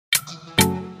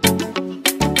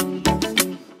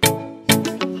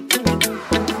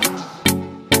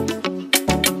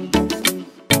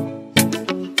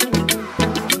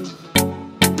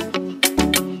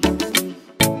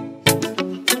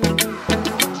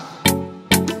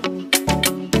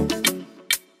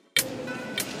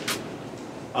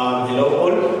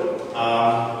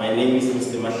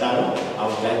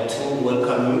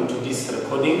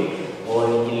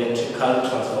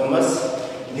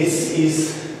This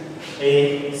is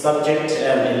a subject,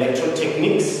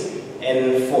 Electrotechnics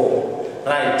N4.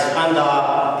 Right,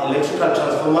 under electrical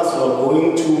transformers, we are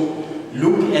going to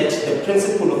look at the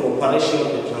principle of operation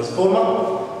of the transformer.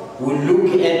 We'll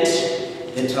look at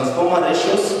the transformer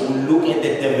ratios. We'll look at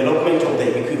the development of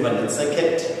the equivalent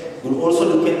circuit. We'll also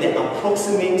look at the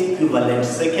approximate equivalent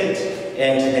circuit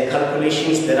and the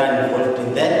calculations that are involved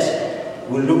in that.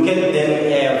 We'll look at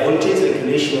the voltage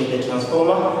regulation of the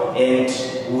transformer, and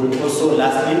we'll also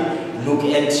lastly look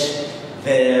at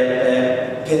the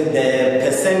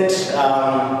percent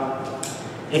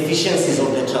efficiencies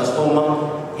of the transformer,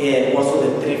 and also the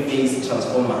three-phase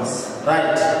transformers.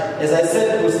 Right, as I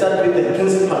said, we'll start with the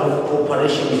principle of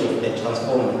operation of the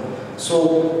transformer.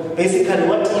 So basically,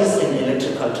 what is an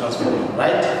electrical transformer,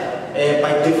 right?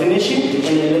 By definition,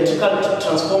 an electrical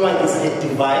transformer is a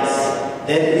device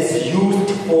that is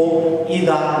used for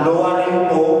either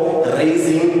lowering or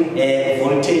raising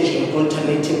voltage in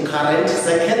alternating current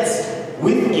circuits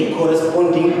with a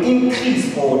corresponding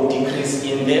increase or decrease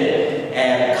in the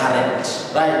current,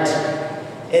 right?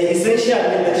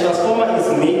 Essentially, the transformer is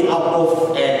made up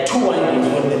of two windings,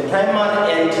 the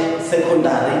primary and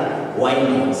secondary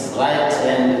windings, right?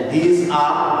 And these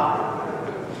are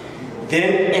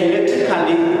then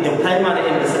electrically, the primary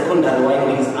and the secondary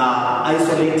windings are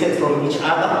isolated from each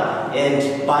other,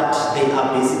 but they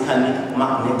are basically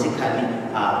magnetically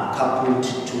coupled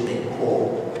to the core,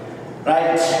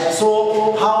 right? So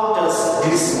how does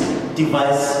this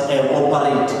device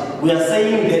operate? We are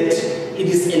saying that it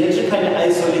is electrically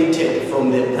isolated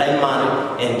from the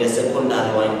primary and the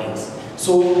secondary windings.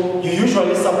 So you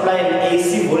usually supply an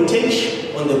AC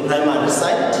voltage on the primary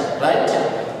side, right?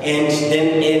 And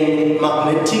then a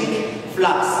magnetic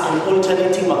flux, an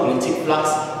alternating magnetic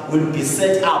flux will be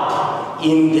set up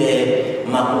in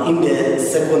the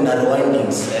secondary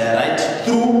windings, right?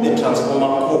 Through the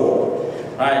transformer core,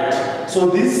 right? So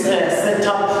this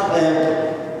setup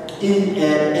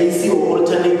AC or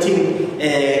alternating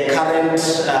current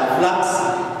flux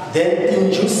then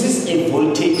induces a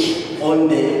voltage on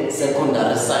the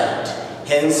secondary side.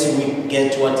 Hence, we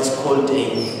get what is called a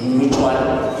mutual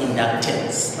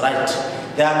inductance, right?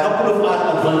 There are a couple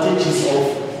of advantages of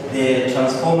the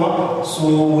transformer, so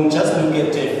we'll just look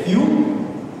at a few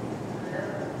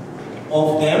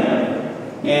of them,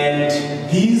 and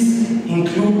these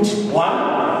include one,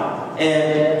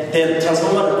 the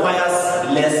transformer requires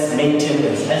less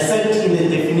maintenance. I said in the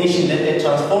definition that the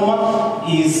transformer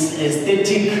is a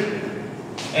static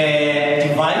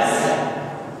device,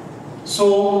 so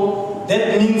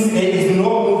that means there is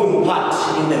no moving part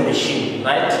in the machine,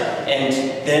 right? And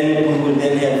then we will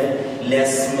then have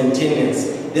less maintenance.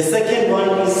 The second one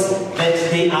is that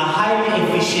they are highly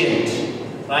efficient,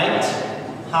 right?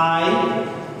 High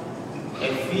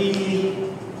efficiency.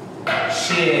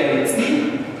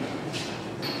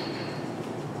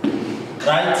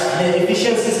 Right, the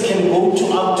efficiencies can go to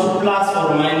up to plus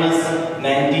or minus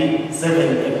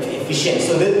 97 efficient.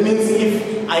 So that means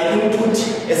if I input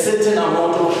a certain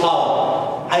amount of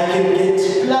power, I can get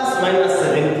plus minus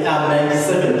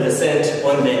 97%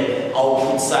 on the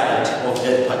output side of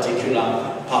that particular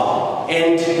power.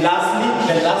 And lastly,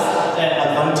 the last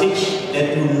advantage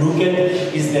that we look at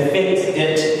is the fact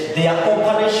that their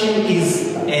operation is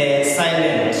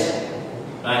silent,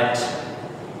 right?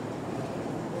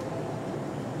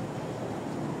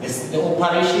 The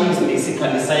operation is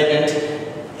basically silent.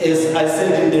 As I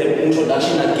said in the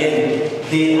introduction again,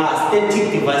 they are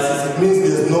static devices. It means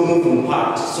there's no moving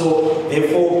part. So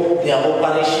therefore, their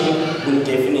operation will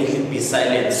definitely be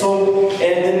silent. So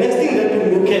the next thing that we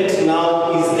look at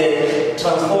now is the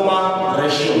transformer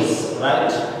ratios,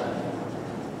 right?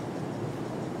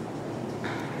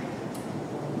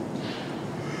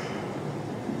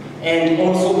 And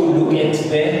also we look at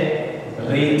the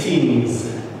ratings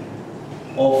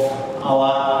of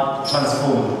our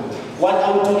transformer. What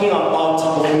are we talking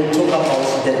about when we talk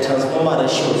about the transformer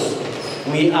ratios?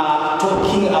 We are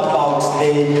talking about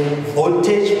the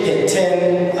voltage per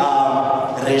turn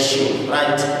ratio,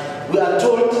 right? We are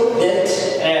told that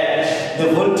the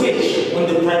voltage on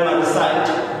the primary side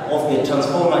of the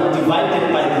transformer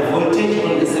divided by the voltage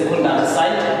on the secondary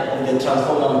side of the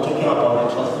transformer, I'm talking about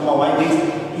the transformer windings,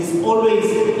 is always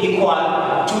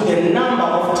equal to the number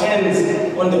of turns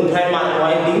on the primary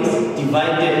windings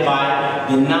divided by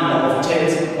the number of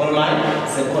turns on my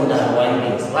secondary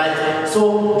windings, right?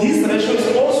 So this ratio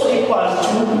is also equal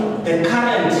to the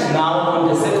current now on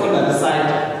the secondary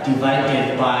side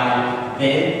divided by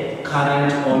the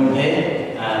current on the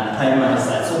primary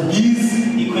side. So these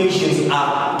equations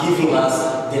are giving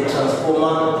us the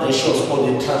transformer ratios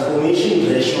or the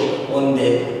transformation ratio on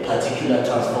the particular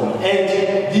transformer.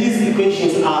 And these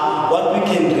equations are what we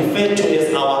can refer to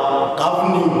as our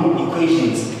governing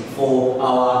equations for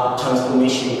our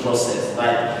transformation process,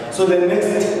 right? So the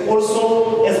next,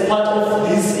 also as part of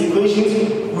these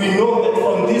equations, we know that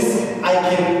from this I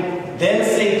can then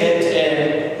say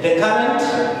that the current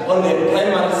on the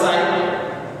primary side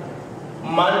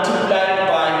multiplied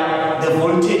by the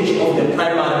voltage of the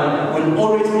primary will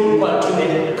always be equal to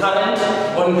the current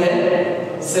on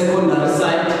the secondary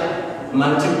side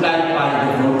multiplied by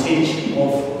the voltage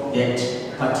of that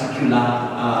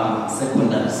particular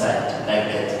secondary side, like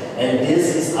that. And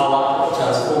this is our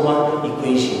transformer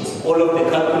equations. All of the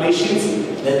calculations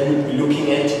that we'll be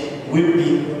looking at will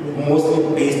be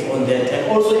mostly based on that.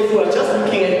 And also, if we are just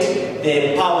looking at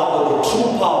the power or the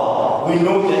true power, we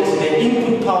know that the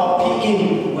input power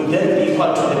Pin will then be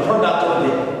equal to the product of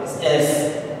the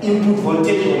input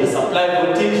voltage or the supply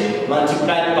voltage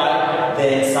multiplied by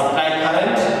the supply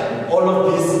current. All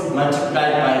of this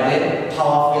multiplied by the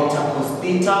power factor cos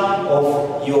theta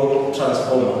of your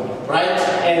transformer, right?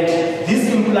 And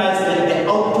this implies that the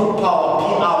output power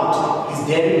P out is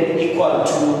then equal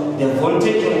to the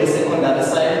voltage on the secondary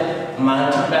side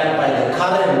multiplied by the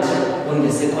current on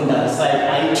the secondary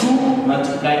side, I2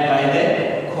 multiplied by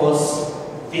the cos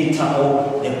theta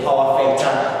or the power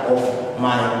factor of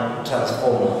my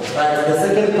transformer. Right. The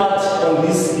second part on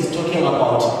this is talking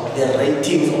about the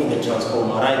ratings of the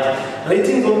transformer. Right.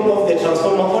 Ratings of the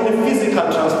transformer on a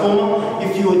physical transformer.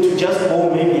 If you were to just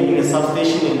go maybe in a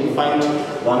substation and you find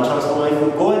one transformer, if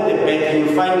you go at the back and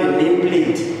you find the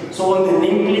nameplate. So on the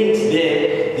nameplate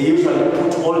there, they usually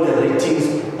put all the ratings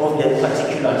of that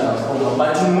particular transformer.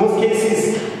 But in most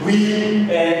cases, we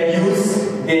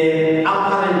use the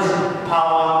apparent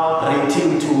power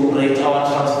rating to rate our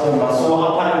transformer. So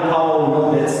apparent power, we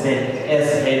know that's the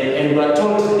S head, and we are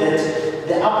told that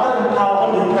the apparent power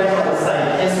on the primary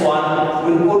side, S1,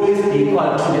 will always be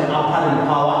equal to the apparent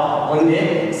power on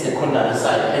the secondary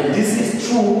side. And this is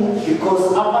true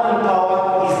because apparent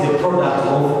power is the product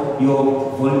of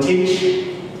your voltage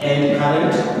and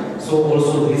current. So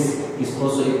also this is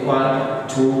also equal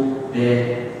to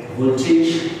the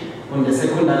voltage on the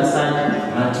secondary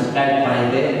side multiplied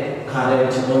by the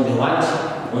current on the what?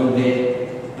 On the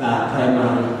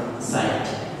primary side,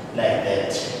 like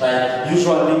that. Right?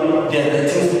 Usually the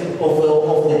ratings of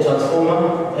the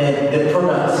transformer, the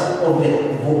products of the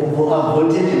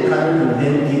voltage and current will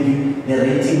then give you the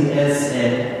rating as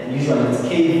usually it's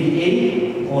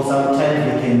kVA, or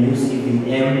sometimes we can use even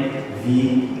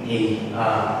MVA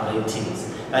ratings.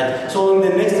 Right. So in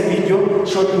the next video,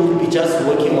 shortly we'll be just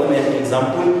working on an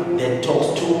example that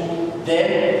talks to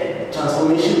the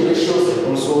transformation ratios and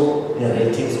also the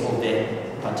ratings of the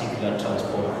particular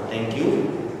transformer. Thank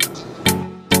you.